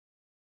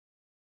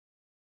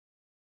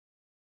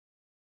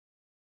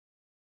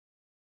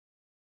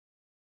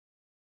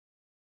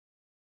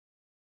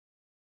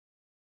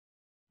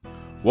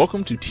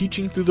Welcome to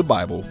Teaching Through the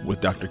Bible with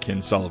Dr.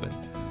 Ken Sullivan.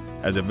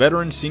 As a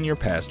veteran senior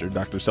pastor,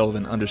 Dr.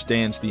 Sullivan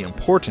understands the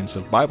importance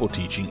of Bible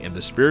teaching in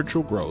the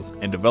spiritual growth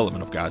and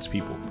development of God's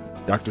people.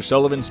 Dr.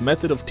 Sullivan's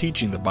method of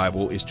teaching the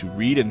Bible is to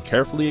read and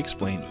carefully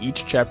explain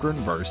each chapter and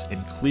verse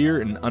in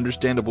clear and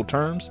understandable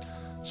terms,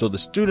 so the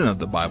student of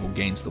the Bible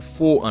gains the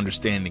full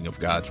understanding of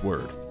God's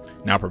Word.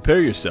 Now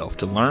prepare yourself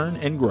to learn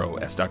and grow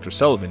as Dr.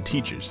 Sullivan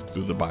teaches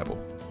through the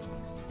Bible.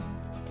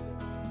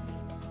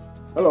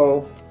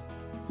 Hello.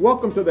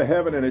 Welcome to the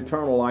Heaven and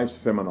Eternal Life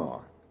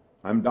Seminar.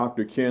 I'm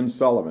Dr. Ken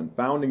Sullivan,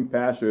 founding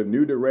pastor of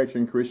New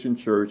Direction Christian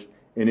Church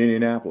in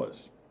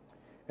Indianapolis.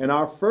 In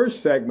our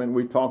first segment,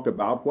 we talked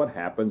about what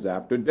happens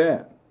after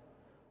death.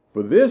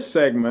 For this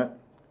segment,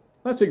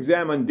 let's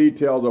examine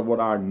details of what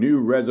our new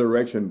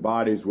resurrection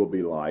bodies will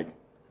be like,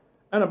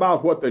 and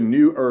about what the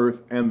new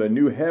earth and the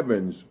new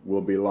heavens will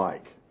be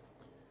like.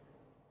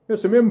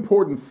 There's some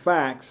important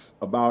facts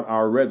about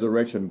our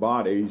resurrection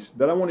bodies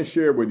that I want to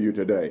share with you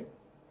today.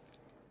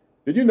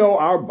 Did you know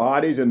our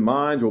bodies and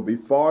minds will be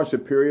far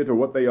superior to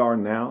what they are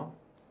now?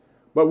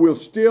 But we'll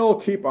still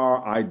keep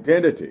our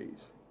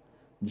identities.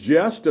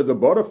 Just as a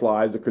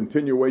butterfly is a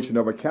continuation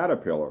of a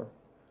caterpillar,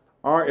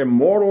 our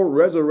immortal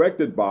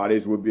resurrected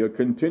bodies will be a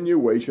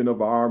continuation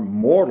of our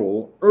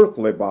mortal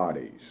earthly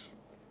bodies.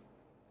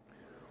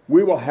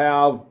 We will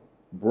have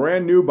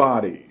brand new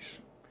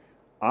bodies.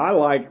 I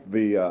like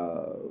the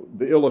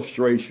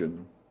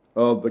illustration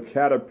of the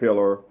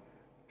caterpillar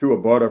to a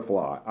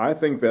butterfly. I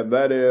think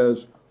that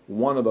is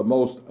one of the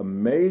most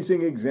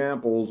amazing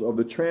examples of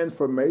the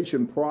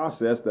transformation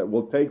process that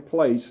will take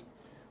place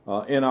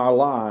in our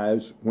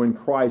lives when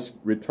Christ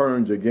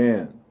returns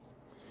again.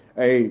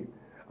 A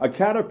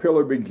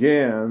caterpillar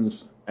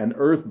begins an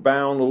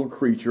earthbound little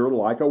creature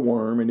like a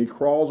worm, and he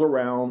crawls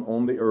around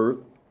on the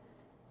earth,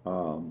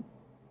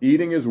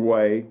 eating his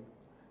way,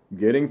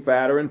 getting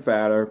fatter and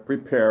fatter,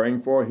 preparing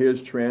for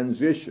his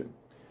transition.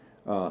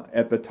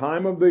 At the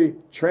time of the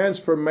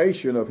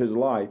transformation of his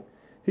life,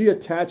 he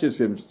attaches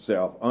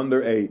himself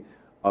under a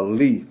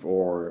leaf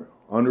or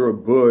under a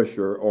bush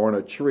or on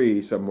a tree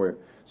somewhere.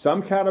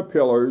 Some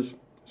caterpillars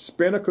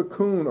spin a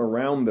cocoon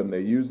around them.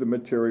 They use the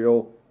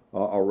material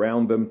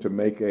around them to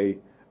make a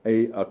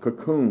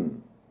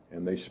cocoon,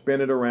 and they spin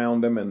it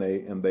around them, and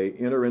they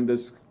enter in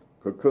this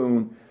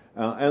cocoon,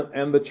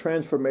 and the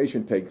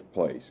transformation takes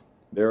place.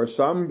 There are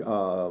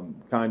some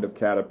kind of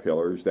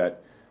caterpillars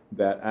that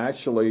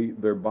actually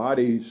their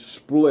bodies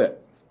split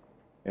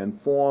and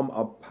form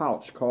a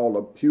pouch called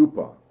a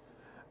pupa.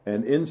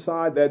 And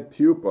inside that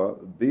pupa,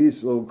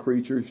 these little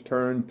creatures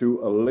turn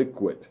to a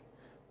liquid.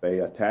 They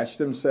attach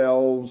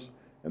themselves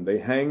and they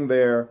hang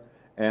there,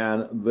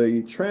 and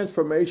the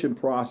transformation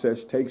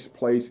process takes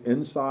place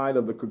inside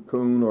of the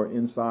cocoon or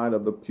inside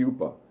of the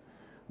pupa.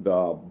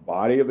 The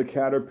body of the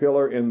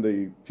caterpillar in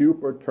the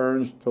pupa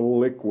turns to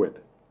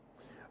liquid.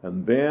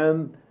 And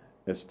then,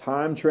 as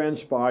time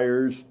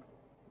transpires,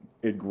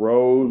 it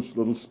grows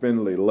little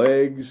spindly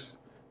legs.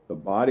 The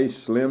body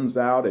slims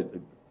out.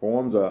 It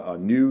forms a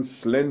new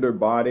slender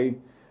body.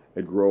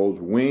 It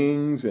grows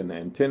wings and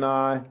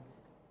antennae.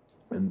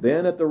 And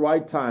then at the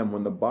right time,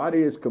 when the body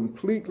is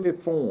completely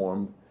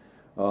formed,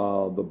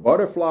 the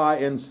butterfly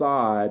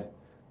inside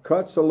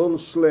cuts a little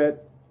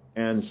slit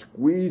and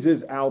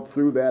squeezes out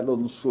through that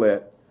little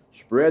slit,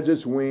 spreads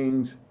its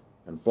wings,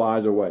 and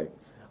flies away.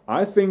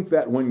 I think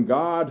that when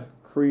God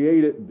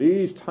created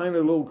these tiny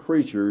little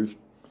creatures,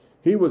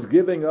 He was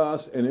giving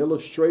us an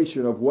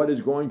illustration of what is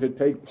going to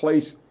take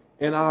place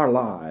in our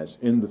lives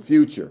in the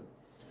future.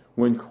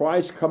 When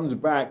Christ comes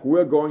back,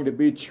 we're going to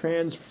be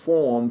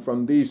transformed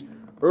from these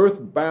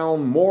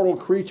earthbound mortal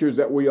creatures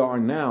that we are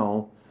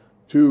now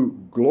to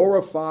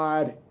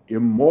glorified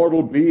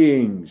immortal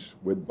beings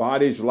with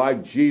bodies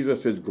like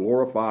Jesus'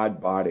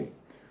 glorified body.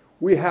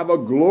 We have a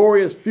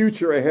glorious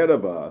future ahead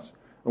of us,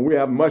 and we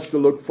have much to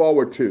look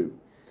forward to.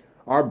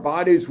 Our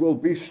bodies will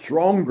be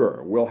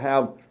stronger. We'll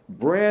have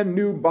brand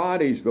new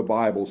bodies, the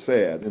Bible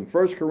says. In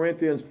 1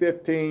 Corinthians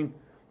 15,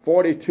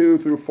 42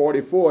 through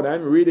 44, and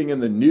I'm reading in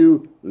the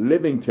New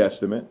Living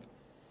Testament,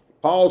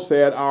 Paul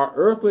said, our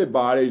earthly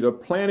bodies are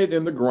planted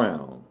in the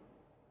ground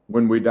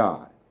when we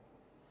die,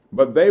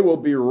 but they will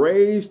be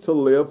raised to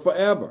live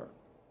forever.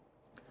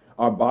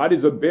 Our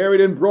bodies are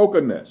buried in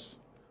brokenness,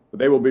 but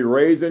they will be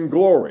raised in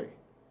glory.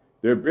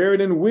 They're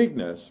buried in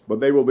weakness, but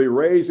they will be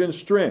raised in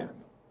strength.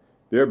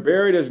 They're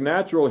buried as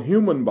natural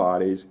human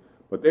bodies,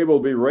 but they will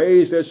be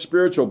raised as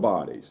spiritual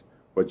bodies.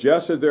 But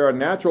just as there are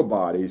natural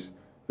bodies,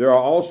 there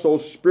are also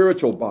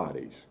spiritual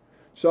bodies.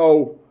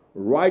 So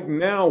right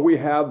now we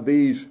have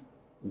these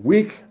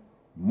weak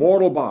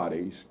mortal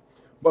bodies,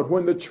 but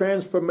when the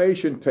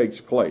transformation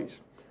takes place,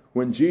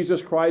 when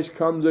Jesus Christ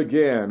comes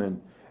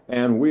again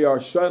and we are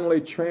suddenly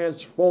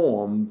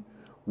transformed,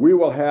 we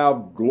will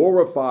have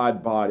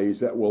glorified bodies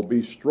that will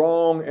be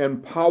strong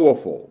and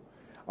powerful.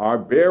 Our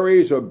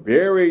bodies are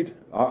buried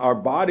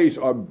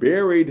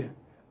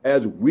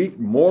as weak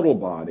mortal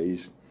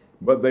bodies,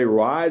 but they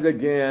rise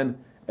again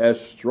as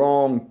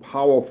strong,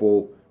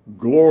 powerful,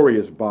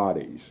 glorious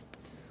bodies.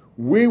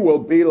 we will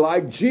be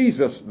like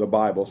Jesus, the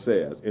Bible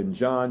says in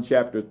John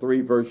chapter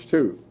 3, verse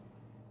 2.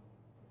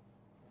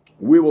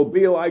 We will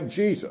be like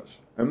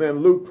Jesus. And then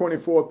Luke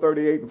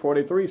 24:38 and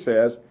 43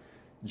 says,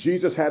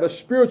 Jesus had a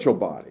spiritual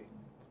body,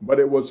 but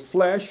it was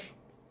flesh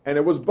and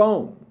it was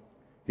bone.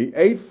 He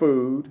ate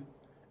food,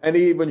 and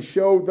he even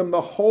showed them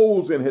the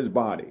holes in his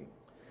body.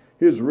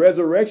 His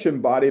resurrection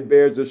body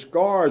bears the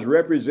scars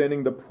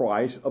representing the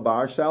price of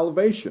our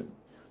salvation.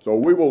 So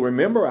we will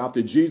remember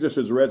after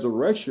Jesus'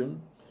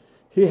 resurrection,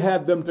 he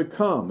had them to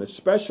come,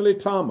 especially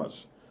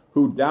Thomas,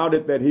 who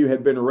doubted that he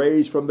had been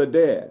raised from the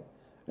dead.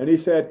 And he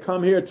said,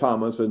 come here,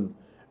 Thomas,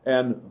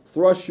 and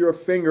thrust your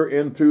finger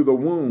into the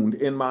wound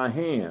in my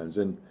hands,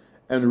 and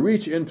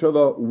reach into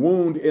the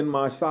wound in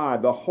my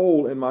side, the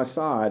hole in my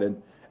side,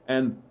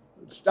 and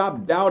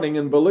stop doubting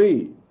and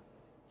believe.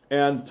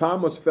 And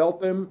Thomas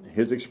felt them.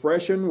 His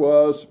expression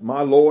was,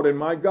 my Lord and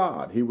my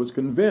God. He was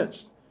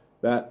convinced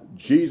that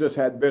Jesus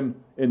had been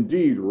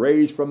indeed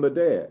raised from the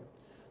dead.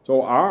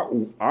 So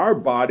our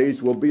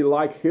bodies will be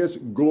like his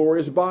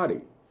glorious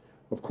body.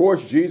 Of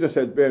course, Jesus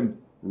has been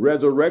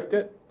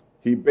resurrected.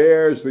 He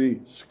bears the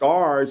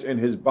scars in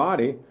his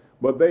body,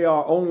 but they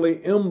are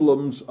only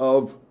emblems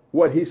of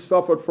what he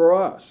suffered for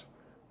us.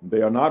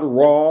 They are not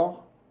raw.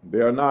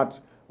 They are not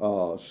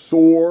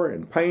sore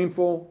and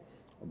painful.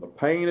 The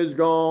pain is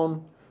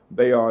gone.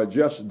 They are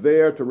just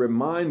there to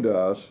remind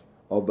us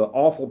of the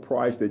awful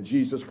price that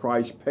Jesus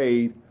Christ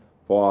paid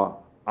for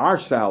our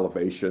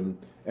salvation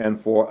and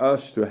for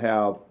us to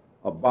have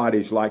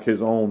bodies like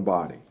his own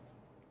body.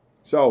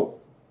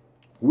 So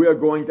we are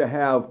going to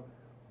have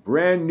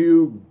brand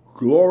new,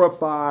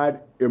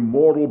 glorified,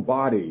 immortal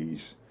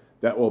bodies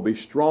that will be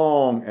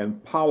strong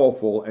and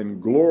powerful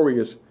and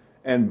glorious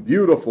and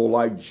beautiful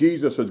like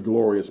Jesus'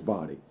 glorious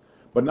body.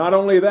 But not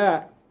only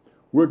that,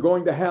 we're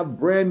going to have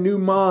brand new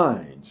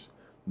minds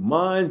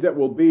that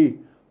will be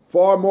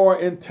far more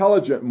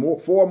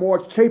intelligent, far more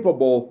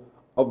capable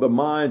of the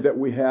mind that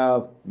we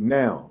have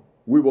now.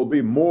 We will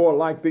be more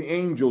like the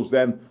angels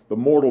than the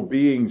mortal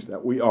beings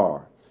that we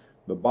are.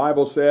 The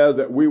Bible says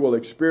that we will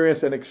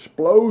experience an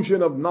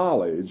explosion of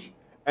knowledge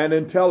and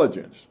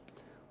intelligence.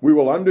 We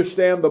will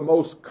understand the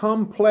most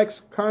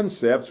complex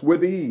concepts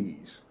with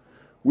ease.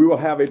 We will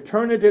have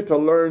eternity to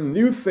learn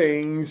new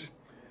things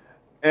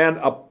and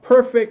a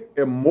perfect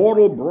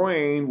immortal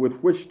brain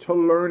with which to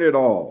learn it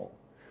all.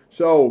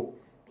 So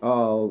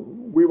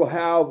we will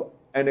have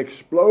an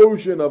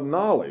explosion of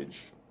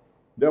knowledge.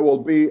 There will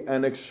be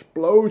an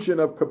explosion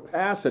of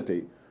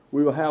capacity.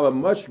 We will have a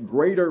much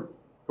greater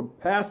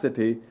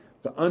capacity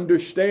to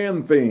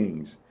understand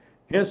things.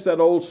 Hence that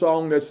old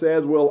song that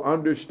says we'll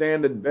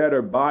understand it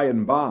better by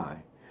and by.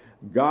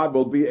 God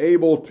will be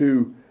able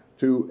to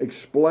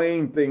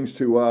explain things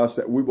to us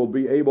that we will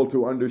be able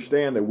to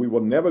understand that we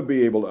will never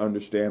be able to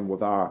understand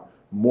with our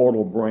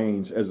mortal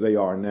brains as they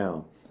are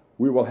now.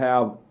 We will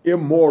have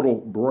immortal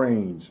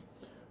brains.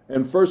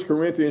 In 1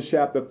 Corinthians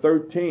chapter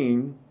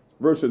 13,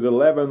 verses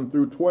 11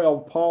 through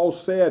 12, Paul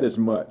said as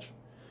much.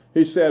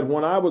 He said,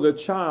 when I was a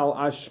child,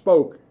 I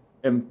spoke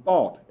and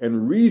thought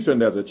and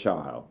reasoned as a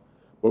child.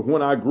 But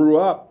when I grew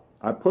up,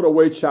 I put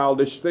away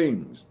childish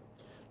things.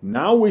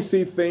 Now we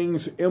see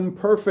things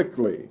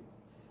imperfectly,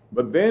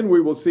 but then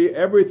we will see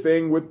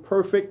everything with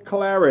perfect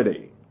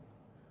clarity.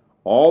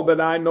 All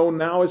that I know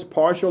now is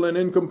partial and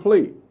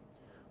incomplete,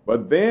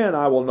 but then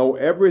I will know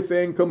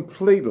everything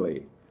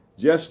completely,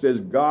 just as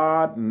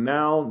God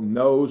now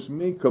knows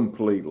me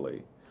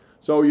completely.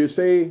 So you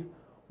see,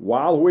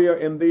 while we are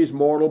in these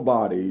mortal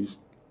bodies,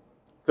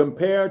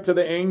 compared to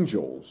the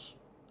angels,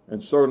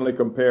 and certainly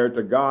compared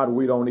to God,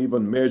 we don't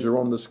even measure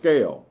on the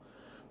scale.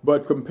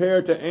 But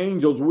compared to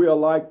angels, we are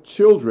like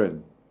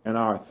children in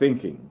our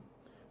thinking.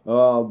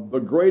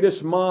 The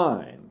greatest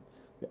mind,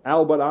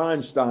 Albert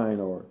Einstein,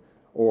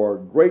 or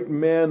great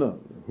men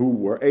who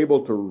were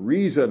able to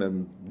reason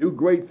and do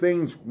great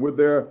things with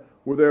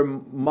their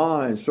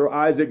minds, Sir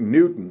Isaac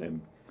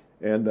Newton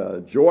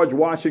and George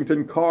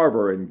Washington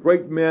Carver, and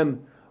great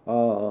men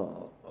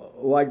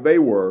like they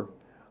were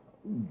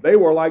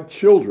like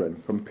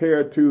children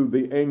compared to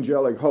the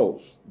angelic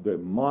hosts, the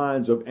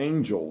minds of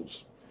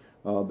angels.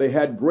 They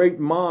had great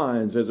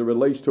minds as it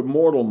relates to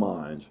mortal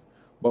minds,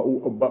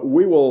 but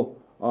we will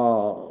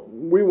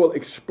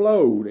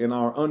explode in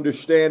our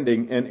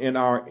understanding and in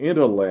our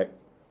intellect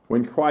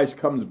when Christ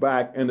comes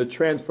back and the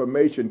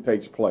transformation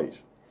takes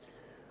place.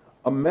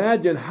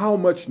 Imagine how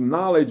much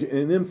knowledge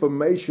and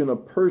information a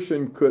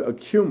person could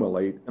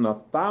accumulate in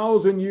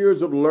 1,000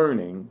 years of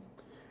learning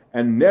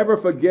and never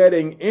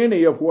forgetting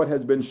any of what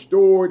has been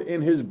stored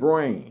in his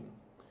brain.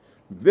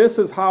 This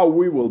is how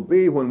we will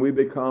be when we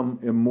become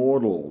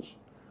immortals.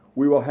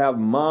 We will have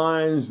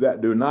minds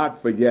that do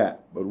not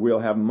forget, but we'll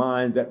have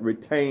minds that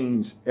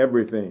retains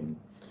everything.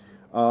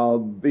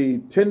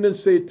 The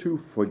tendency to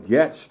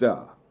forget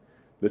stuff,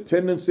 the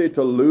tendency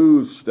to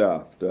lose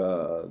stuff,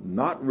 to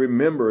not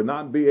remember,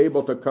 not be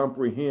able to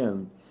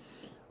comprehend,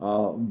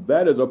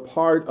 that is a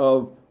part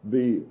of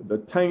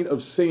the taint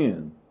of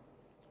sin.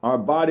 Our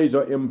bodies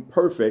are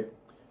imperfect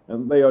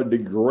and they are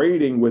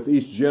degrading with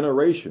each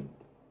generation.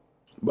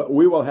 but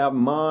we will have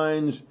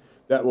minds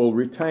that will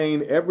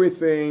retain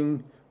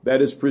everything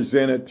that is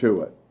presented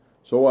to it.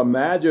 So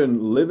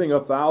imagine living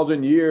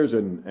 1,000 years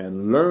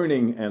and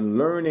learning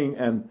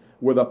and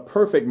with a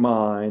perfect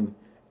mind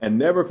and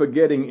never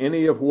forgetting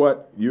any of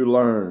what you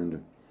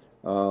learned.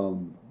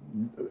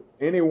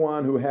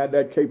 Anyone who had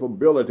that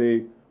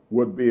capability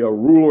would be a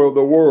ruler of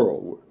the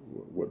world,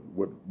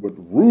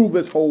 would rule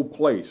this whole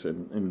place,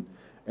 and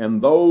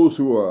those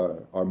who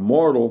are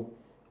mortal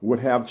would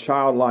have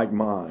childlike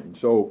minds.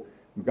 So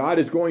God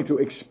is going to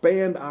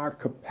expand our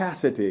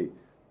capacity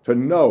to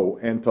know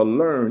and to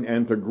learn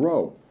and to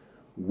grow.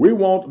 We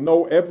won't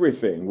know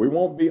everything. We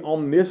won't be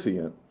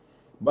omniscient.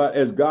 But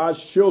as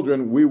God's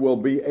children, we will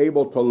be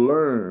able to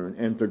learn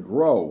and to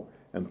grow.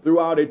 And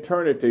throughout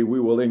eternity, we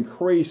will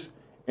increase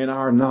in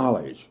our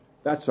knowledge.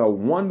 That's a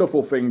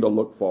wonderful thing to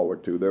look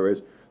forward to.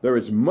 There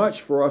is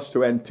much for us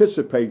to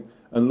anticipate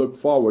and look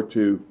forward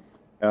to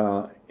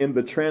in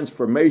the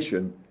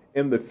transformation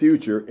in the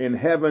future, in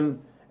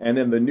heaven and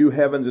in the new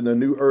heavens and the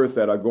new earth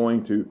that are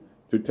going to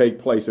take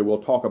place, that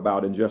we'll talk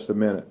about in just a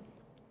minute.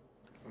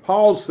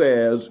 Paul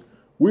says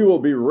we will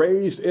be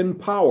raised in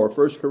power,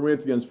 1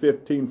 Corinthians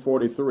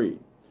 15:43.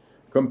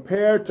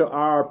 Compared to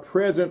our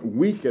present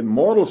weak and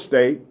mortal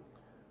state,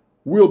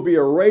 we'll be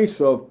a race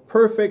of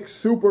perfect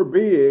super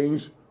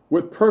beings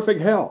with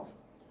perfect health.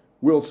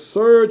 We'll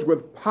surge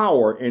with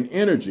power and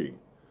energy.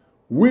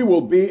 We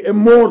will be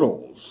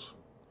immortals.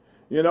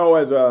 You know,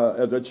 as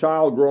a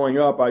child growing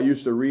up, I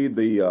used to read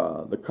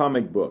the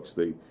comic books,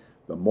 the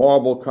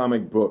Marvel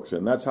comic books,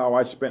 and that's how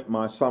I spent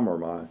my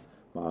summer.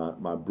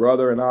 My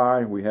brother and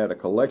I, we had a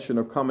collection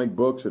of comic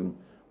books, and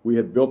we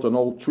had built an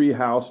old tree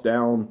house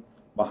down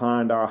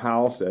behind our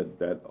house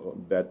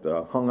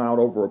that hung out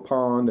over a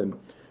pond,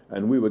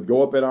 and we would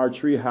go up in our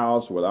tree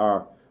house with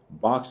our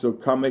box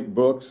of comic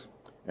books,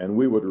 and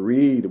we'd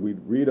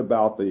read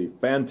about the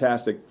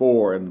Fantastic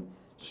Four and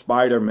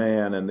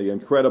Spider-Man and the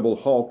Incredible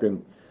Hulk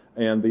and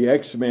the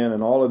X-Men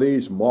and all of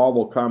these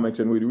Marvel comics,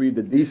 and we'd read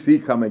the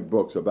DC comic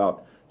books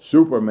about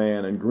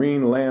Superman and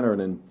Green Lantern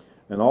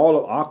and all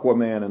of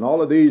Aquaman and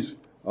all of these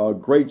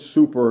great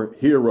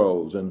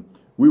superheroes. And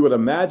we would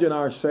imagine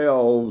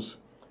ourselves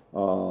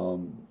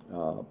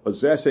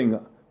possessing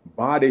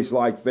bodies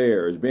like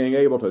theirs, being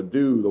able to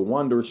do the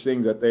wondrous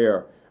things that they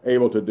are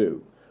able to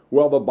do.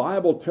 Well, the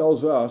Bible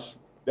tells us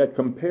that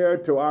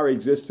compared to our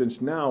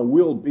existence now,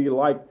 we'll be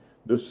like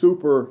the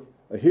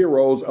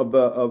superheroes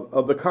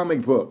of the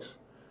comic books.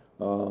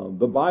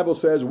 The Bible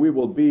says we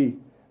will be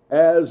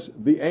as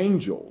the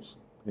angels,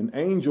 and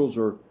angels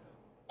are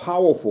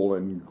powerful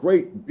and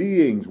great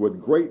beings with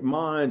great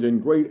minds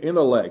and great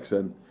intellects,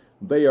 and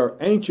they are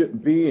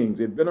ancient beings.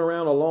 They've been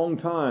around a long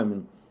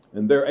time,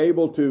 and they're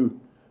able to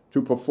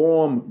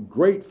perform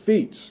great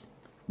feats.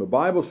 The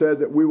Bible says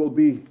that we will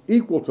be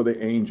equal to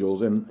the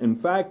angels, and in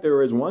fact,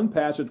 there is one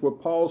passage where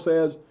Paul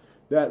says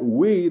that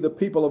we, the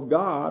people of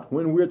God,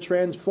 when we're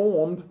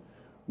transformed,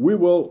 we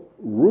will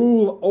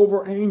rule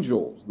over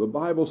angels. The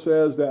Bible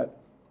says that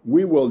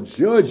we will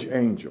judge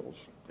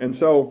angels. And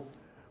so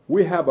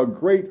we have a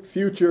great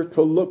future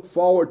to look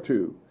forward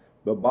to.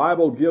 The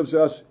Bible gives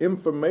us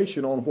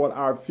information on what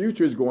our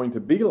future is going to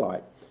be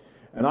like.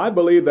 And I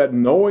believe that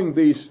knowing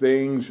these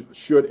things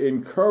should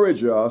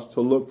encourage us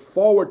to look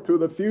forward to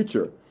the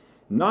future,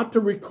 not to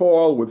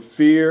recoil with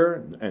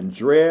fear and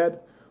dread,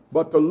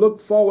 but to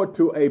look forward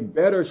to a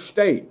better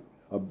state,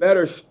 a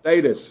better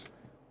status,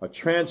 a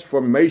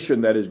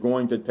transformation that is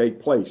going to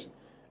take place.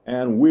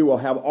 And we will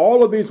have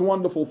all of these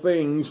wonderful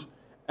things,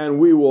 and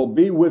we will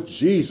be with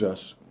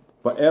Jesus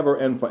forever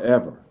and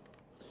forever.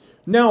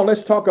 Now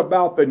let's talk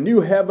about the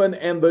new heaven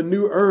and the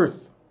new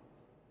earth.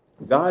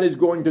 God is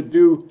going to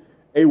do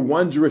a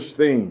wondrous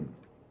thing.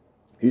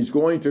 He's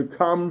going to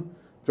come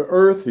to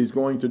earth. He's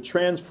going to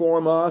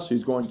transform us.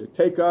 He's going to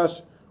take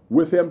us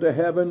with him to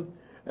heaven.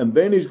 And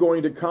then he's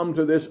going to come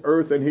to this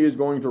earth, and he is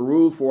going to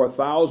rule for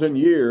 1,000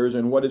 years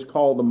in what is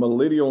called the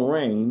millennial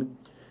reign.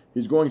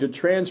 He's going to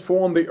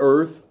transform the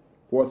earth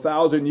for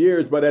 1,000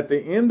 years. But at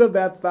the end of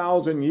that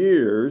 1,000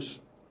 years,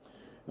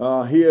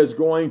 he is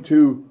going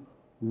to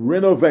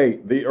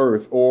renovate the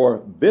earth,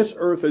 or this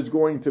earth is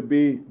going to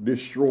be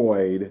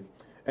destroyed,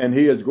 and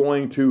he is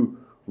going to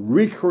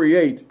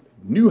recreate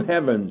new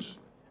heavens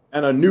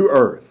and a new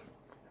earth.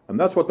 And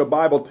that's what the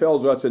Bible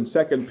tells us in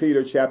 2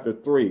 Peter chapter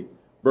 3,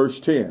 verse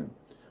 10.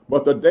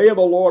 But the day of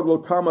the Lord will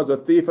come as a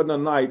thief in the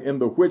night, in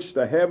the which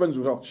the heavens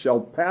shall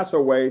pass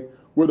away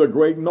with a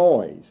great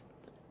noise,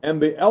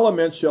 and the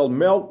elements shall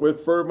melt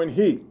with fervent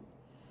heat.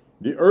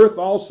 The earth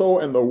also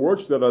and the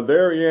works that are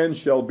therein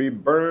shall be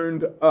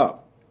burned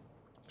up.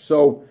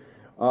 So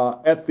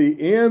at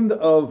the end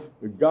of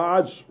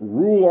God's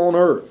rule on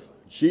earth,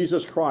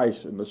 Jesus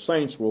Christ and the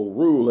saints will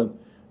rule. And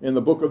in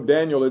the book of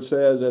Daniel it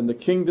says, and the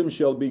kingdom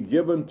shall be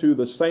given to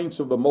the saints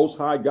of the Most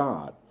High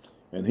God,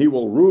 and he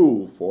will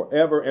rule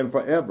forever and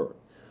forever.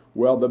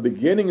 Well, the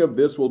beginning of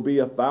this will be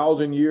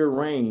 1,000-year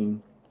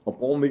reign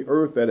upon the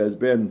earth that has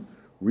been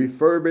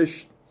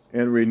refurbished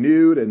and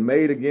renewed and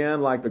made again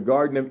like the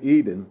Garden of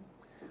Eden.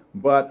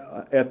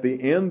 But at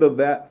the end of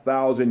that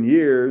 1,000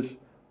 years,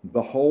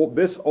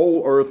 this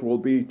old earth will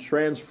be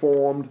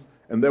transformed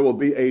and there will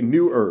be a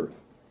new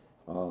earth.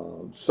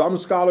 Some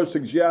scholars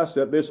suggest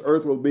that this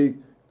earth will be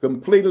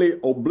completely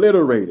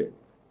obliterated,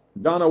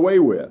 done away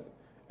with,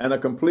 and a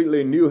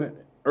completely new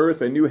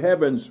earth and new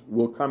heavens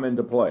will come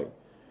into play.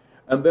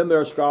 And then there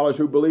are scholars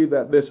who believe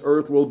that this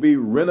earth will be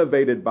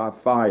renovated by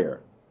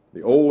fire.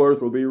 The old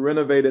earth will be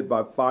renovated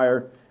by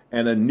fire,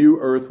 and a new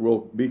earth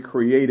will be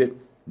created.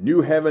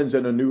 New heavens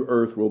and a new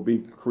earth will be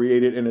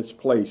created in its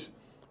place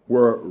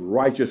where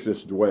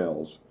righteousness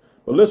dwells.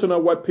 But listen to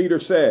what Peter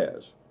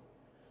says.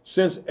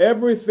 Since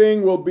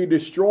everything will be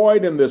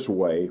destroyed in this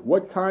way,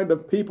 what kind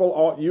of people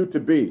ought you to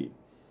be?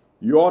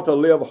 You ought to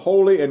live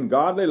holy and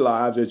godly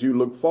lives as you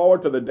look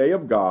forward to the day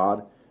of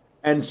God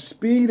and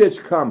speed its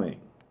coming.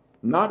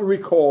 Not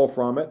recoil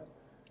from it.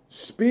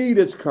 Speed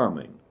its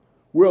coming.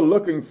 We're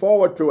looking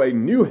forward to a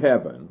new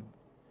heaven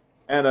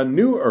and a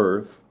new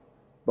earth,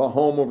 the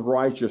home of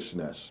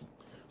righteousness.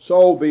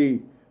 So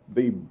the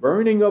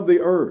burning of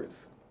the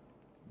earth,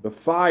 the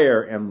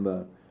fire and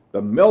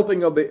the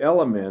melting of the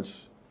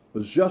elements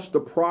is just the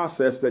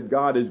process that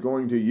God is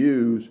going to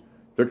use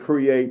to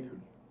create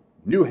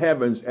new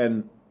heavens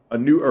and a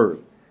new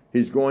earth.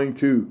 He's going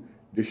to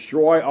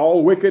destroy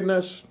all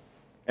wickedness,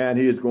 and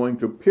he is going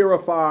to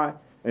purify,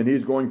 and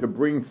he's going to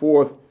bring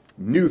forth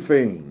new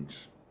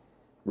things.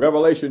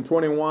 Revelation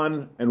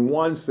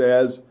 21:1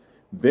 says,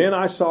 Then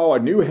I saw a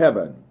new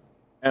heaven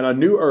and a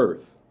new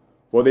earth,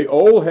 for the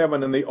old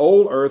heaven and the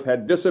old earth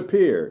had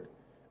disappeared,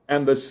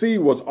 and the sea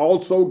was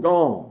also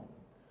gone.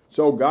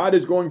 So God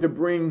is going to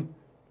bring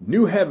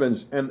new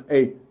heavens and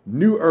a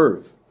new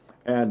earth,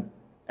 and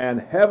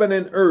heaven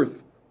and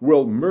earth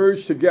will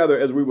merge together,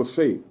 as we will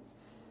see.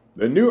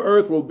 The new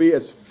earth will be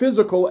as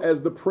physical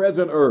as the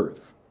present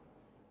earth.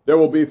 There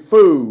will be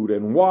food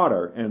and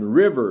water and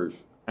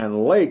rivers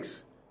and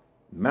lakes,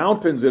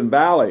 mountains and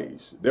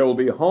valleys. There will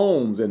be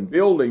homes and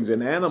buildings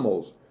and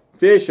animals,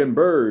 fish and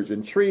birds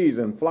and trees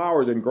and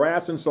flowers and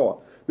grass and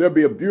soil. There'll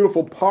be a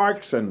beautiful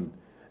parks and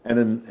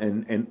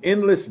an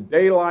endless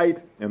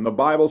daylight. And the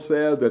Bible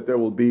says that there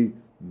will be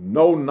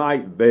no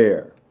night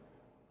there.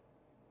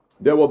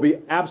 There will be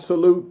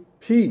absolute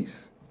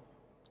peace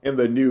in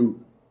the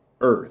new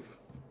earth.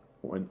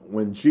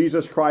 When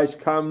Jesus Christ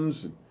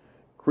comes,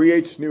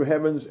 creates new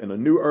heavens and a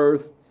new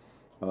earth,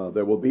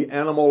 there will be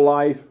animal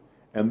life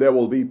and there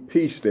will be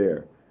peace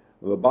there.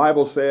 The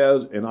Bible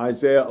says in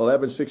Isaiah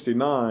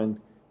 11:69,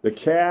 the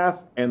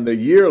calf and the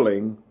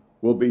yearling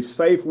will be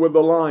safe with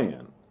the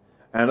lion,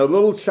 and a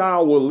little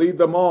child will lead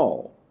them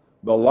all.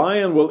 The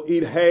lion will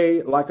eat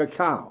hay like a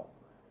cow.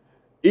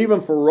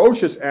 Even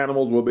ferocious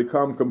animals will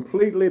become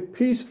completely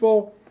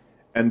peaceful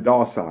and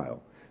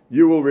docile.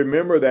 You will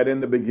remember that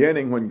in the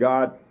beginning, when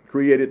God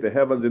created the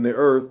heavens and the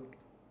earth,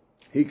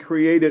 he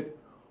created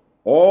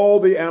all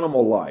the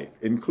animal life,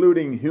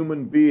 including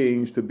human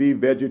beings, to be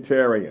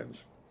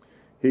vegetarians.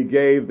 He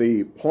gave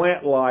the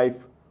plant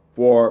life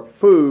for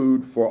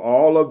food for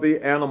all of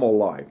the animal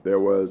life. There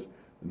was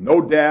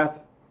no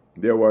death.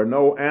 There were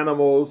no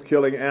animals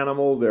killing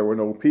animals. There were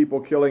no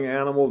people killing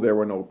animals. There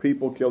were no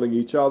people killing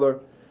each other.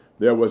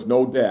 There was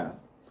no death.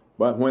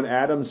 But when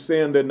Adam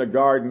sinned in the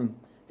garden,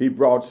 he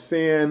brought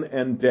sin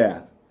and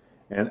death.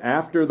 And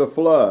after the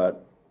flood,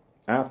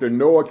 after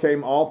Noah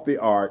came off the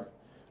ark,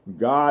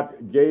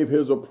 God gave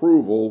his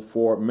approval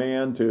for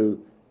man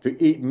to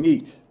eat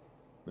meat.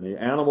 And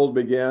the animals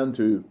began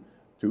to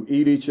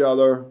eat each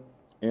other.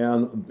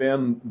 And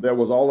then there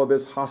was all of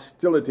this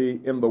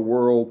hostility in the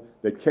world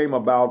that came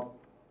about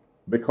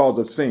because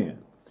of sin.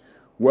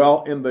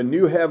 Well, in the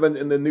new heaven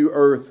and the new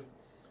earth,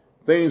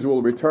 things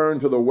will return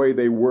to the way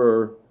they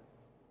were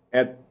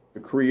at the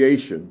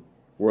creation,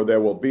 where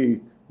there will be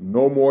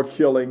no more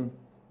killing,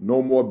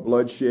 no more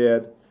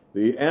bloodshed.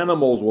 The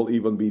animals will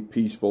even be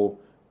peaceful.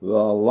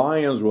 The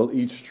lions will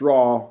eat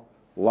straw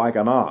like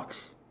an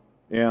ox,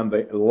 and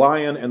the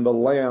lion and the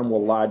lamb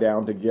will lie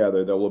down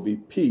together. There will be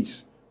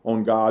peace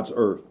on God's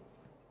earth.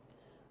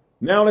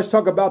 Now let's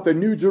talk about the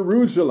New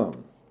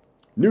Jerusalem.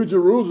 New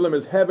Jerusalem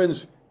is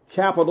heaven's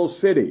capital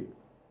city.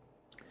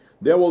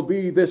 There will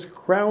be this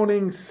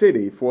crowning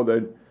city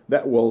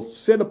that will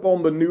sit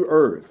upon the new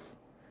earth.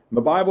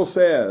 The Bible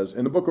says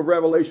in the book of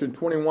Revelation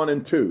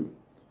 21:2,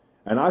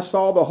 and I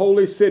saw the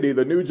holy city,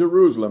 the New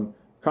Jerusalem,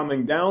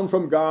 coming down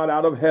from God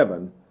out of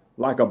heaven,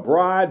 like a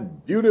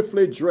bride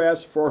beautifully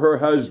dressed for her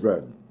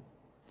husband.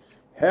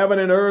 Heaven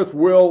and earth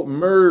will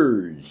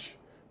merge.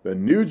 The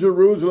New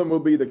Jerusalem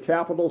will be the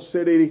capital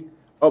city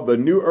of the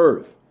new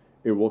earth.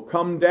 It will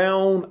come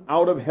down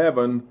out of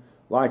heaven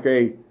like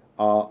a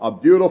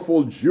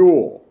beautiful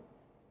jewel,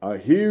 a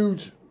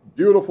huge,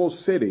 beautiful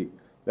city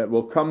that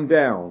will come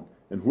down,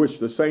 in which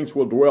the saints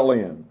will dwell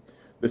in.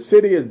 The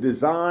city is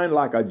designed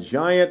like a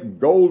giant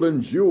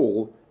golden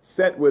jewel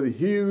set with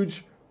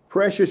huge,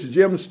 precious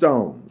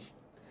gemstones.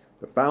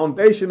 The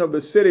foundation of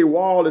the city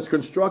wall is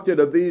constructed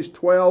of these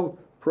 12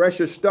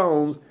 precious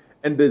stones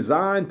and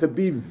designed to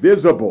be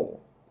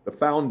visible. The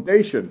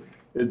foundation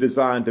is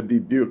designed to be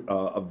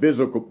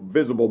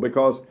visible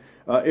because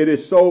it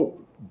is so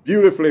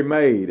beautifully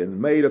made and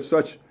made of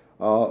such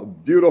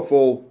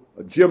beautiful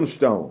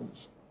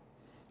gemstones.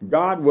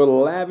 God will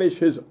lavish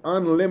his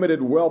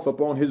unlimited wealth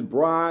upon his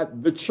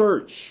bride, the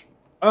church,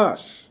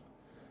 us.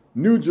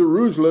 New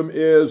Jerusalem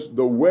is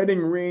the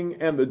wedding ring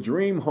and the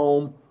dream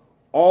home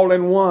all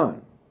in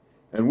one.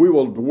 And we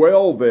will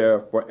dwell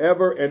there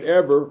forever and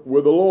ever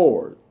with the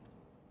Lord.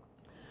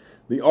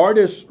 The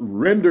artist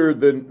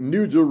rendered the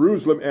New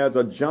Jerusalem as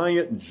a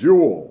giant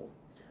jewel.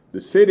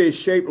 The city is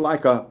shaped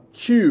like a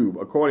cube,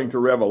 according to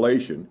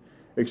Revelation,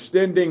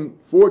 extending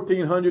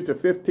 1,400 to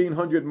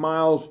 1,500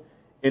 miles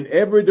in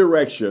every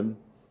direction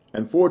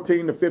and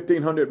 1,400 to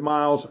 1,500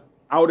 miles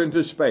out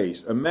into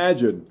space.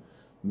 Imagine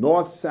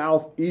north,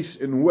 south, east,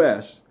 and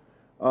west,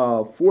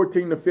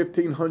 1,400 to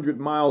 1,500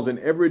 miles in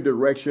every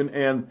direction,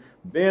 and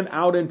then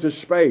out into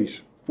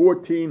space,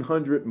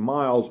 1,400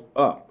 miles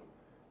up.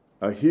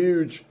 A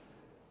huge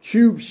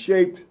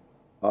cube-shaped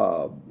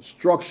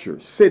structure,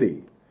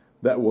 city,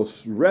 that will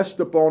rest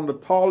upon the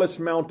tallest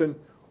mountain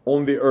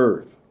on the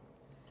earth.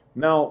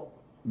 Now,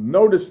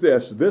 notice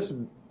this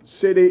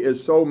city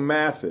is so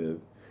massive,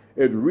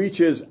 it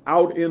reaches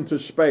out into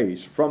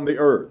space from the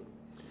earth.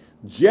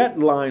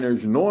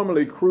 Jetliners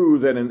normally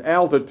cruise at an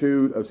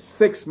altitude of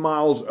 6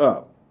 miles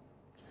up,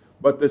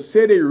 but the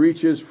city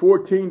reaches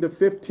 1,400 to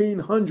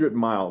 1,500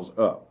 miles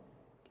up.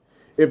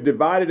 If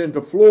divided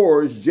into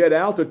floors, jet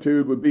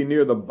altitude would be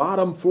near the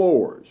bottom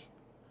floors.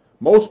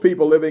 Most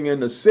people living in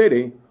the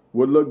city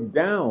would look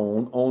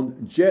down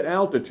on jet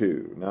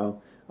altitude.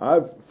 Now,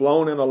 I've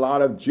flown in a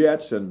lot of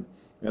jets, and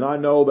I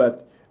know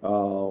that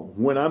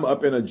when I'm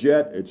up in a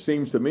jet, it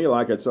seems to me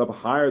like it's up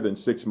higher than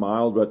 6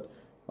 miles, but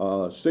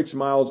 6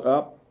 miles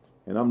up,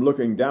 and I'm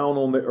looking down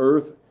on the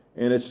earth,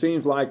 and it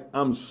seems like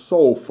I'm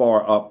so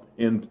far up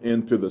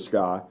into the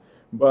sky.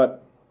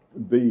 But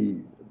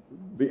the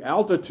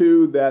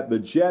altitude that the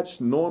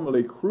jets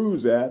normally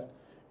cruise at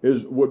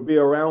would be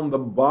around the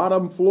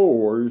bottom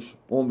floors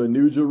on the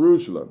New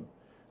Jerusalem.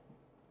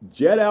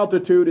 Jet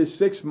altitude is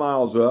 6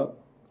 miles up.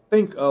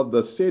 Think of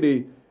the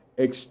city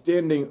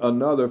extending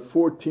another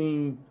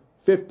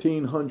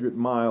 1,500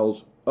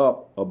 miles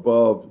up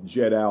above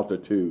jet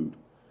altitude.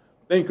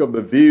 Think of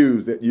the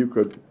views that you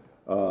could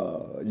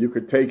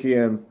take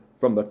in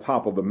from the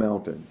top of the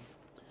mountain.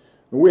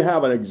 We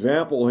have an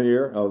example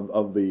here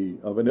of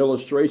an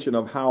illustration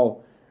of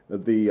how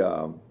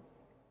the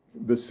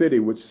city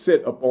would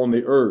sit upon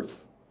the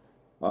earth.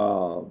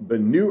 The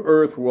new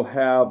earth will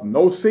have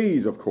no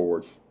seas, of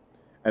course,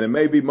 and it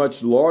may be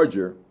much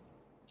larger,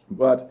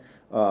 but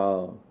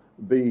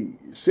the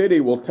city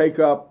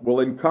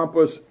will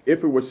encompass,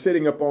 if it was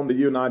sitting upon the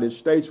United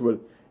States, would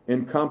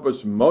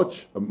encompass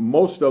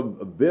most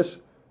of this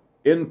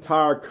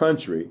entire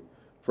country,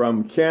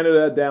 from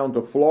Canada down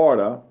to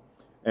Florida,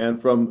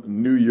 and from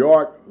New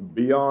York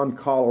beyond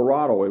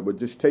Colorado. It would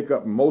just take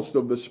up most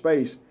of the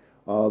space,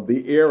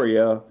 the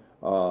area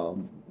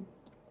of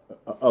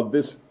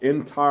this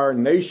entire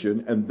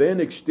nation, and then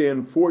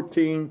extend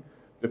 1,400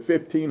 to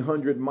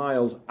 1,500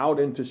 miles out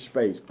into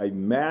space. A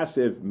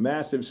massive,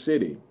 massive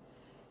city.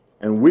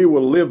 And we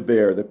will live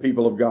there, the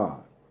people of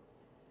God.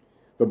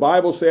 The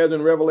Bible says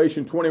in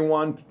Revelation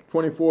 21,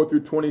 24 through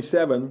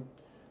 27,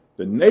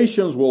 the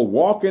nations will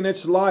walk in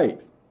its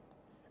light,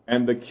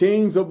 and the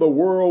kings of the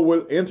world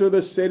will enter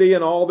the city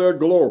in all their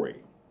glory.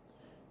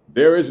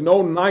 There is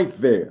no night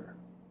there.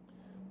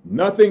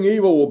 Nothing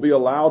evil will be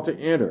allowed to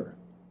enter,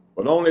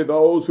 but only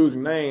those whose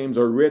names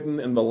are written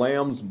in the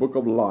Lamb's book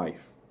of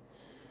life.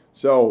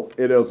 So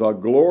it is a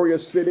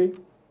glorious city.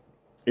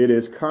 It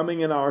is coming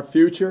in our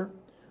future.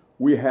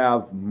 We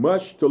have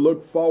much to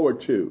look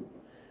forward to.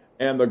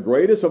 And the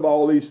greatest of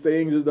all these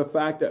things is the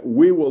fact that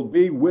we will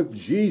be with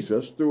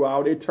Jesus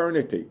throughout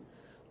eternity,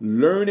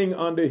 learning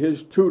under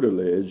his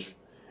tutelage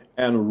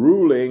and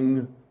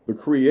ruling the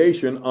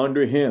creation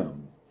under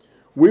him.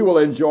 We will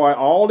enjoy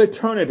all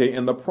eternity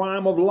in the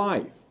prime of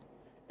life,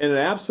 in an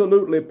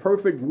absolutely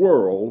perfect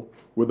world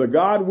with a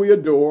God we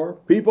adore,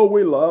 people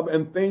we love,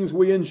 and things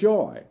we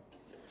enjoy.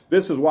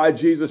 This is why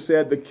Jesus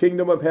said the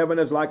kingdom of heaven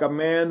is like a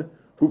man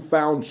who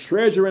found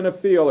treasure in a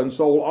field and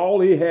sold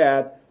all he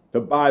had to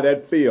buy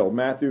that field.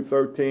 Matthew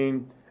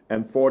 13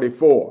 and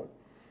 44.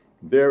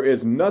 There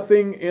is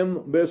nothing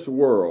in this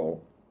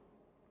world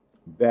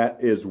that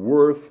is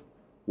worth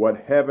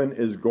what heaven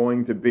is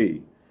going to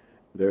be.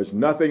 There's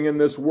nothing in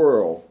this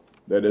world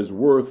that is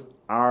worth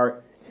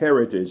our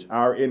heritage,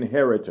 our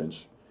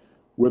inheritance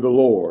with the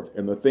Lord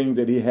and the things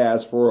that he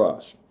has for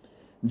us.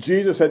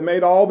 Jesus had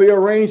made all the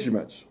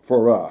arrangements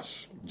for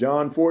us.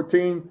 John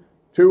 14,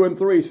 2 and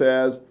 3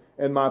 says,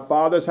 in my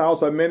Father's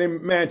house are many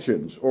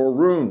mansions or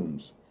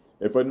rooms.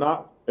 If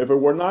it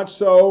were not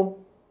so,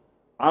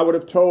 I would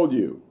have told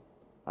you,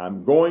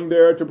 I'm going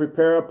there to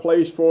prepare a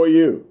place for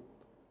you.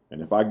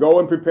 And if I go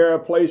and prepare a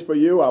place for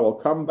you, I will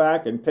come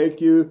back and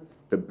take you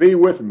to be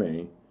with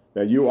me,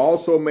 that you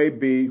also may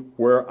be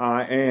where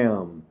I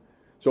am.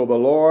 So the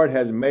Lord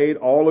has made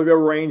all of the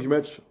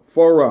arrangements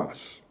for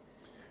us.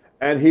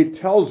 And he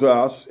tells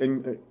us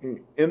in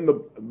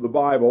the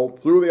Bible,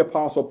 through the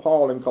Apostle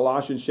Paul in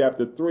Colossians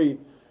chapter 3,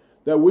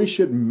 that we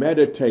should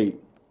meditate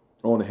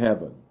on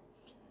heaven.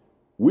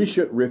 we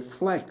should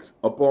reflect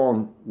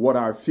upon what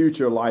our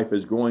future life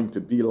is going to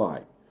be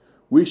like.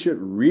 We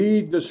should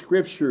read the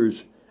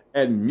scriptures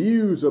and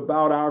muse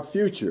about our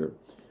future.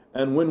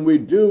 And when we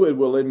do, it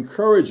will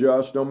encourage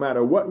us, no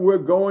matter what we're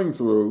going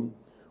through,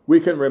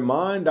 we can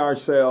remind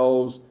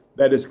ourselves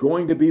that it's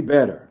going to be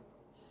better,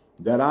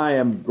 that I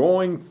am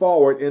going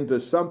forward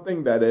into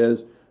something that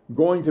is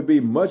going to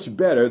be much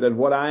better than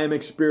what I am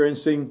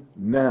experiencing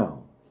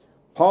now.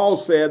 Paul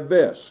said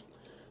this,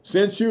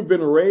 since you've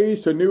been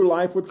raised to new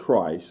life with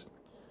Christ,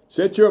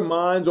 set your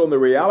minds on the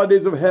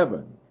realities of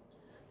heaven.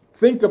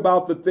 Think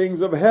about the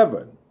things of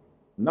heaven,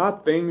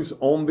 not things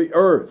on the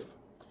earth.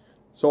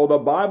 So the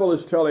Bible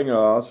is telling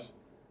us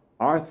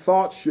our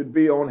thoughts should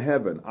be on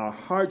heaven. Our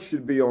hearts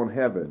should be on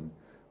heaven.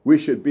 We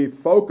should be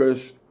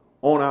focused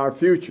on our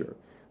future.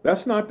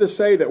 That's not to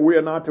say that we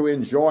are not to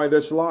enjoy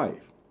this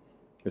life.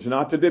 It's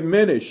not to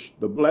diminish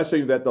the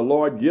blessings that the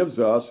Lord gives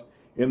us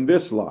in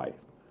this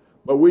life.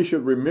 But we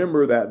should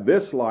remember that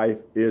this life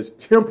is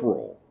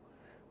temporal,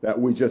 that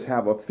we just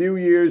have a few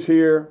years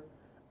here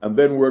and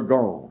then we're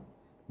gone.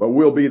 But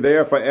we'll be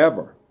there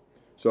forever.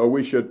 So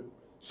we should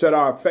set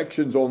our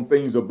affections on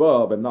things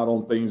above and not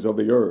on things of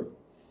the earth.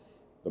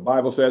 The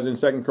Bible says in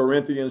 2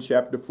 Corinthians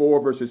chapter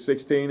 4, verses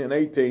 16 and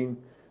 18,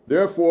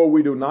 therefore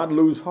we do not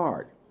lose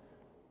heart.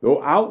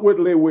 Though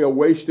outwardly we are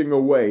wasting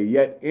away,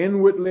 yet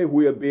inwardly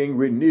we are being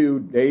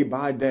renewed day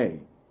by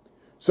day.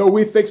 So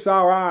we fix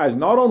our eyes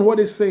not on what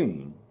is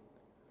seen,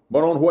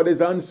 but on what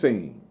is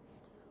unseen.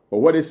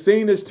 For what is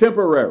seen is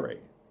temporary,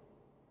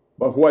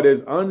 but what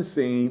is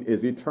unseen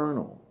is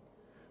eternal.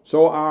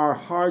 So our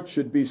heart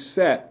should be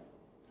set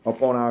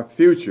upon our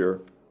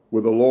future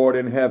with the Lord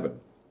in heaven.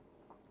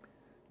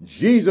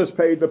 Jesus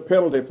paid the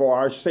penalty for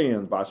our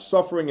sins by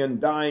suffering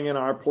and dying in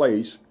our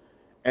place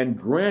and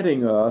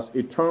granting us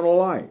eternal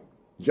life.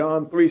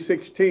 John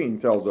 3:16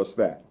 tells us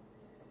that.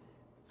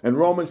 And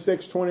Romans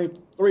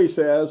 6:23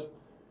 says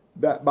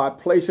that by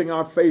placing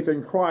our faith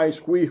in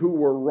Christ, we who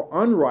were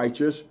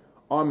unrighteous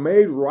are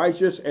made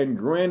righteous and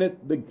granted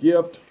the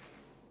gift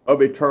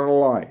of eternal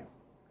life.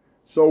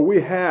 So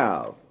we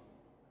have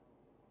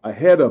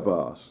ahead of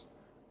us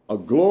a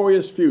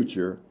glorious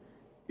future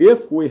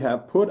if we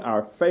have put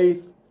our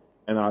faith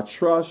and our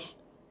trust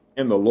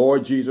in the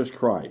Lord Jesus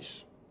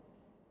Christ.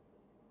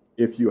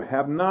 If you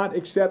have not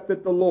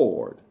accepted the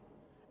Lord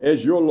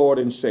as your Lord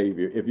and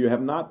Savior, if you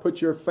have not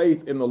put your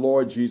faith in the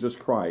Lord Jesus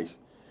Christ,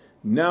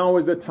 now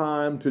is the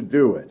time to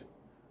do it.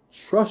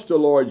 Trust the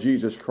Lord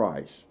Jesus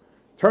Christ.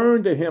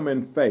 Turn to him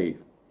in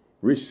faith.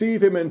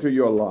 Receive him into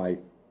your life,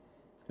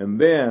 and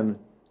then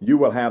you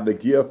will have the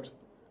gift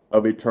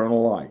of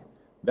eternal life.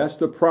 That's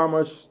the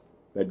promise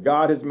that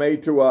God has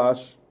made to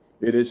us.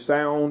 It is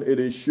sound, it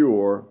is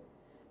sure,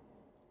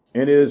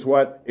 and it is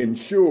what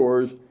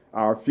ensures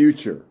our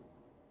future.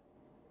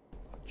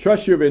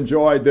 Trust you've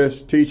enjoyed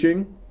this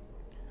teaching.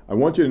 I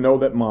want you to know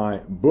that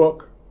my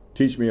book,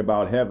 Teach Me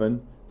About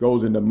Heaven,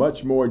 goes into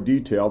much more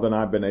detail than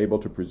I've been able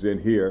to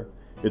present here.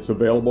 It's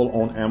available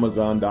on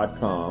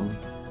Amazon.com,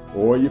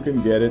 or you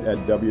can get it at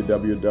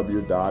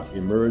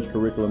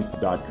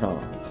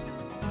www.emergecurriculum.com.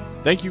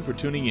 Thank you for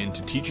tuning in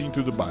to Teaching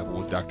Through the Bible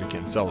with Dr.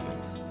 Ken Sullivan.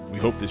 We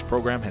hope this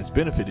program has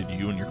benefited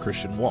you in your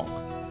Christian walk.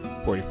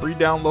 For a free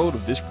download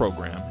of this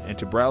program and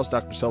to browse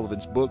Dr.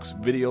 Sullivan's books,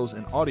 videos,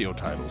 and audio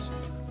titles,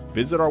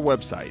 visit our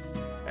website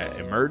at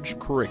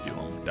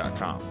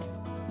emergecurriculum.com.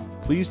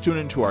 Please tune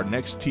into our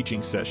next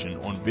teaching session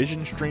on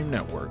Vision Stream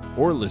Network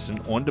or listen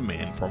on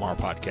demand from our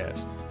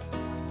podcast.